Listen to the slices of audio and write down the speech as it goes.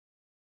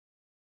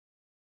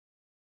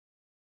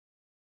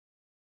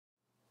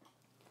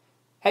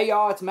Hey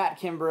y'all, it's Matt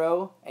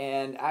Kimbrow,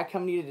 and I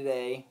come to you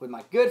today with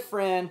my good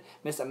friend,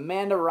 Miss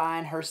Amanda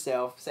Ryan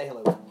herself. Say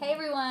hello. Hey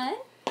everyone.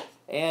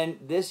 And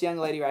this young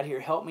lady right here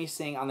helped me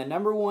sing on the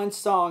 #1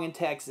 song in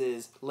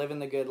Texas, Livin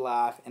the Good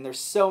Life. And there's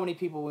so many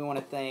people we want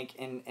to thank,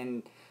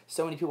 and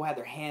so many people had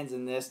their hands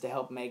in this to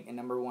help make a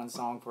 #1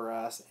 song for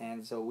us.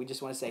 And so we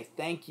just want to say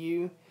thank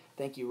you.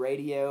 Thank you,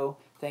 radio.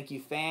 Thank you,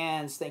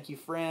 fans. Thank you,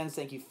 friends.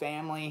 Thank you,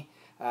 family.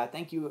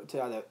 Thank you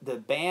to the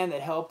band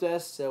that helped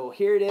us. So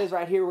here it is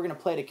right here. We're going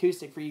to play it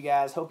acoustic for you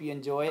guys. Hope you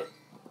enjoy it.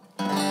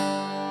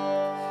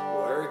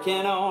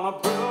 Working on a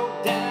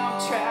broke down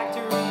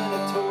tractor in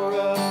a tore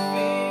up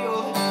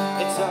field.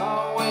 It's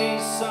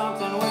always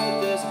something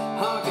with this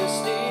hunk of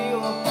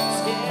steel.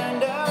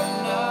 Skinned up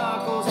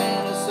knuckles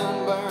and a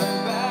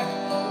sunburned back.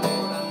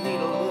 Lord, I need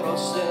a little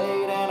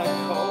shade and a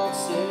cold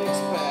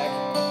six-pack.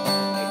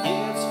 It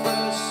gets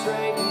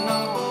frustrating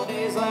on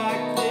days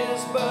like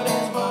this, but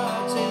as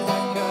much as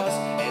I cuss,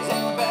 as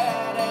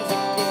bad as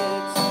it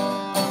gets.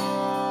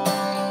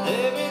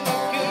 Living the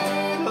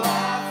good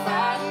life,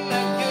 fighting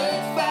a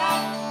good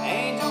fight.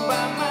 Angel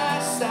by my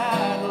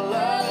side,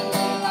 loving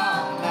me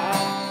all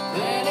night.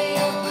 Plenty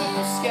of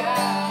blue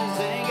skies,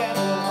 ain't got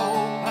the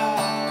whole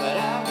pie, but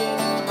I'm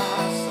getting my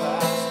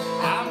slice.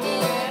 I'm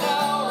doing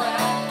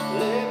alright,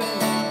 living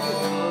the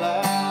good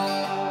life.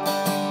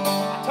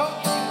 I told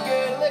you she was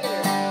good, look at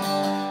her.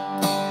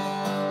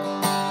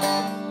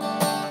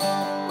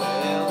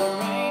 Well, there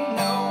ain't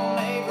no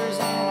neighbors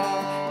in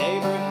our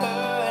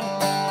neighborhood.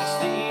 It's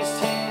these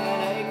 10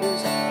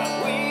 acres of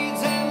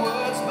weeds and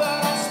woods. But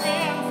I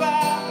spend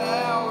 5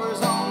 hours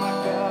on my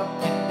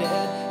cupcake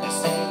deck to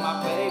see my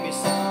baby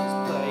sons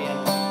playing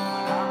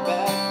on our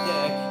back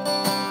deck.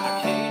 I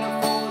can't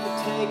afford to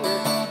take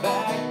her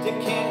back to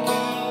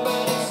Cancun,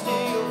 but it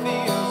still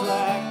feels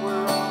like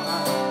we're on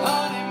our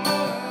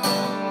honeymoon.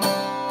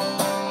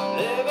 I'm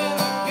living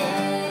a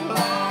good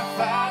life,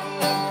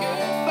 fighting a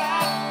good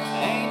fight.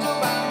 Angel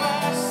by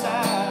my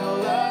side,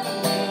 loving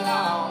me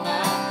all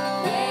night.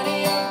 Plenty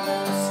of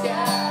blue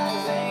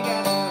skies, ain't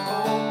got the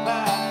whole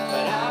pie,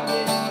 but I'm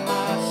getting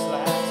my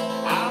slice.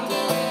 I'm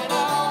doing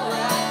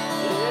alright,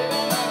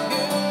 living a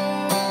good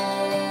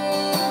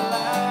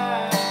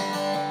life.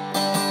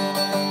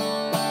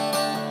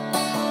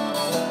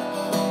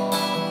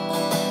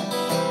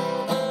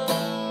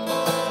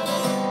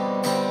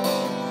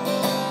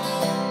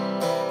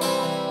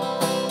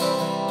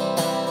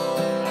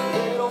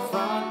 Little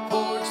front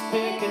porch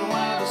picking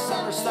while the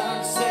summer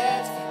sun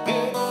sets.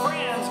 Good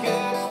friends,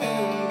 good food,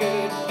 and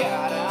good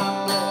God,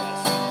 I'm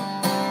blessed.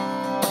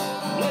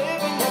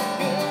 Living a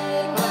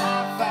good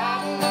life,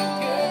 fighting a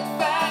good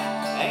fight.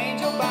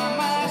 Angel by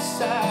my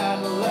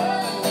side,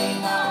 loving me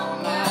all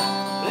night.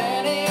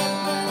 Plenty of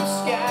blue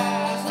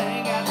skies,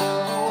 ain't got the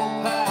whole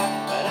pie,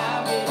 but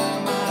I'm getting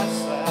my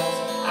slice.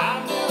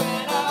 I'm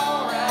doing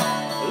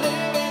alright,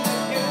 living a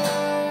good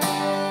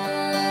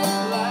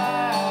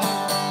life.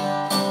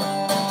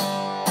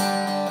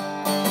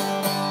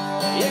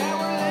 Yeah,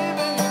 we're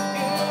living a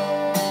good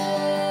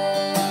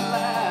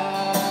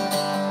life.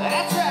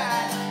 That's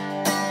right.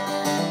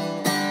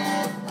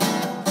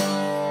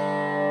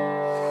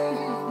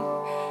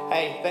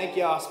 Hey, thank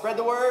y'all. Spread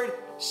the word.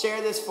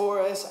 Share this for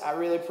us. I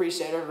really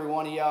appreciate every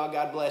one of y'all.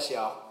 God bless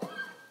y'all.